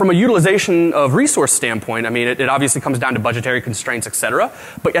 From a utilization of resource standpoint, I mean, it obviously comes down to budgetary constraints, et cetera,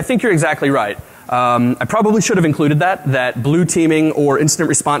 but I think you're exactly right. I probably should have included that blue teaming or incident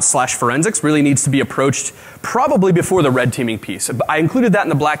response / forensics really needs to be approached probably before the red teaming piece. I included that in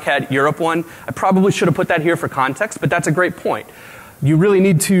the Black Hat Europe one. I probably should have put that here for context, but that's a great point. You really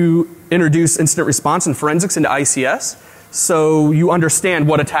need to introduce incident response and forensics into ICS so you understand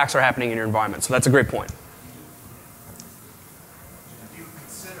what attacks are happening in your environment. So that's a great point. Have you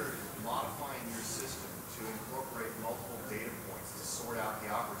considered modifying your system to incorporate multiple data points to sort out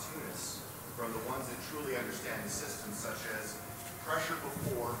the opportunists from the ones that truly understand the system, such as pressure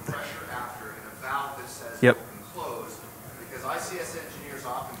before, pressure after, and a valve that says Yep. open close? Because ICS engineers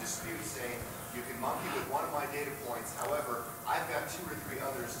often dispute, saying you can monkey with one of my data points, however, I've got 2 or 3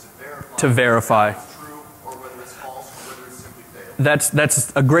 others to verify if it's true or whether it's false or whether it's simply failed.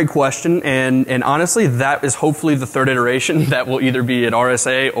 That's a great question, and honestly, that is hopefully the 3rd iteration that will either be at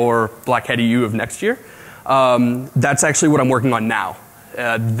RSA or Black Hat EU of next year. That's actually what I'm working on now.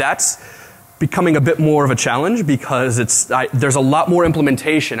 That's becoming a bit more of a challenge because there's a lot more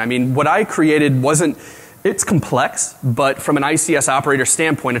implementation. I mean, what I created wasn't It's complex, but from an ICS operator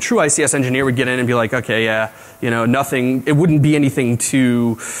standpoint, a true ICS engineer would get in and be like, okay, yeah, nothing, it wouldn't be anything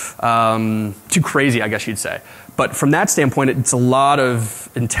too crazy, I guess you'd say. But from that standpoint, it's a lot of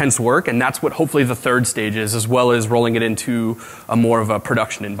intense work, and that's what hopefully the third stage is, as well as rolling it into a more of a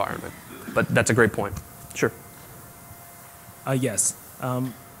production environment. But that's a great point. Sure. Yes.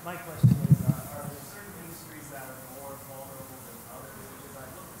 My question is, are there certain industries that are more vulnerable than others? Because I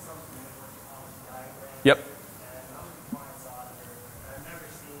looked at some of the network topology diagrams. Yep. And I'm a compliance auditor, and I've never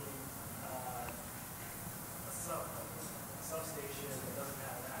seen a substation that doesn't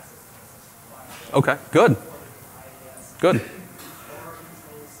have access to the system. Okay, good. Good.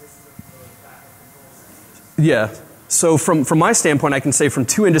 Yeah. So from my standpoint, I can say from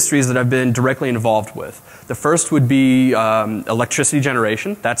two industries that I've been directly involved with. The first would be electricity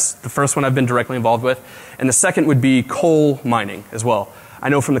generation. That's the first one I've been directly involved with. And the second would be coal mining as well. I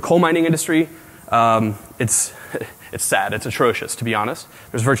know from the coal mining industry, it's sad. It's atrocious, to be honest.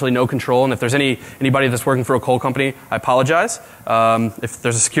 There's virtually no control, and if there's anybody that's working for a coal company, I apologize. If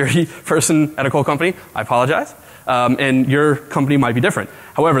there's a security person at a coal company, I apologize. And your company might be different.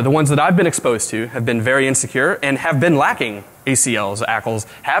 However, the ones that I've been exposed to have been very insecure and have been lacking ACLs, ACLs,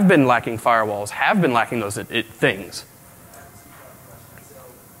 have been lacking firewalls, have been lacking those things.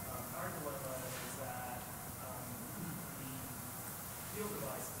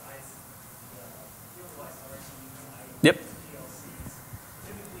 Yep.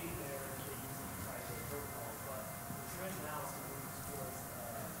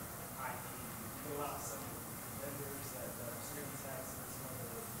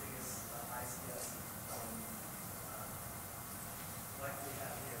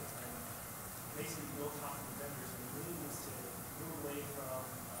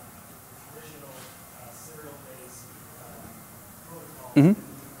 Mm-hmm.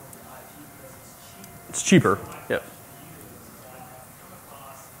 It's cheaper. Yeah.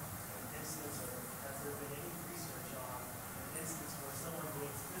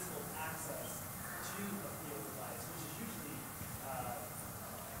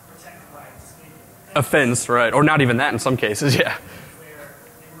 A fence, right? Or not even that in some cases, yeah.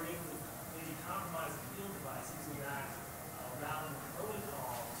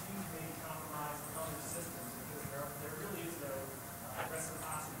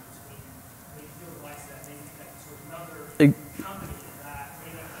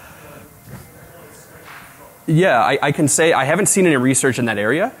 Yeah, I can say I haven't seen any research in that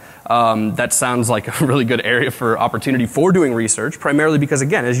area. That sounds like a really good area for opportunity for doing research, primarily because,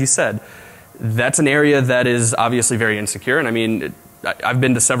 again, as you said, that's an area that is obviously very insecure. And I mean, I've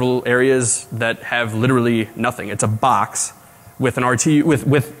been to several areas that have literally nothing. It's a box with an RT,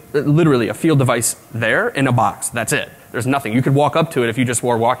 with literally a field device there in a box. That's it. There's nothing. You could walk up to it if you just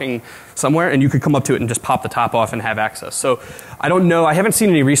were walking somewhere, and you could come up to it and just pop the top off and have access. So I don't know. I haven't seen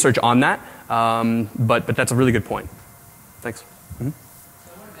any research on that, but that's a really good point. Thanks. Mm-hmm. So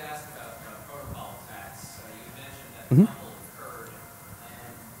I wanted to ask about protocol attacks. You mentioned that Mm-hmm. tumble occurred,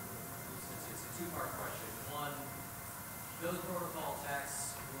 and it's a two-part question. One, those protocol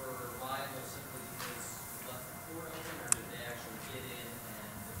attacks were reliable simply because you left the port open, or did they actually get in and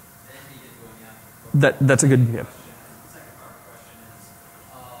then begin going after? That's a good. Yeah.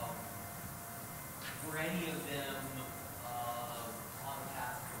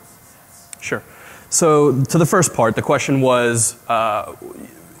 Sure. So to the first part, the question was Modbus,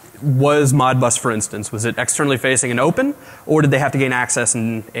 for instance, was it externally facing and open, or did they have to gain access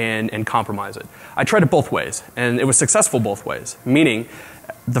and compromise it? I tried it both ways, and it was successful both ways, meaning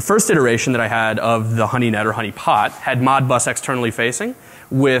the first iteration that I had of the HoneyNet or honeypot had Modbus externally facing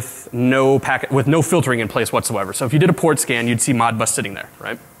with no filtering in place whatsoever. So if you did a port scan, you'd see Modbus sitting there,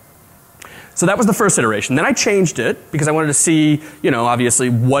 right? So that was the first iteration. Then I changed it because I wanted to see, obviously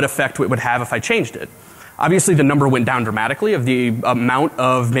what effect it would have if I changed it. Obviously the number went down dramatically of the amount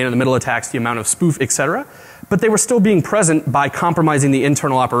of man-in-the-middle attacks, the amount of spoof, etc. But they were still being present by compromising the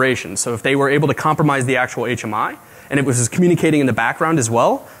internal operations. So if they were able to compromise the actual HMI, and it was communicating in the background as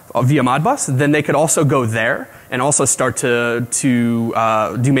well via Modbus, then they could also go there and also start to do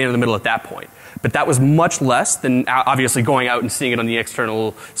man-in-the-middle at that point. But that was much less than obviously going out and seeing it on the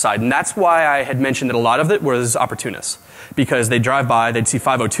external side. And that's why I had mentioned that a lot of it was opportunists. Because they'd drive by, they'd see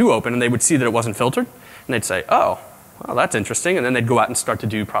 502 open, and they would see that it wasn't filtered. And they'd say, oh, well, that's interesting. And then they'd go out and start to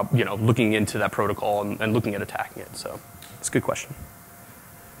do, looking into that protocol and looking at attacking it. So it's a good question.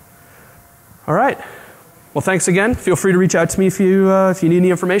 All right. Well, thanks again. Feel free to reach out to me if you need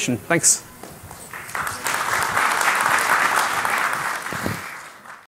any information. Thanks.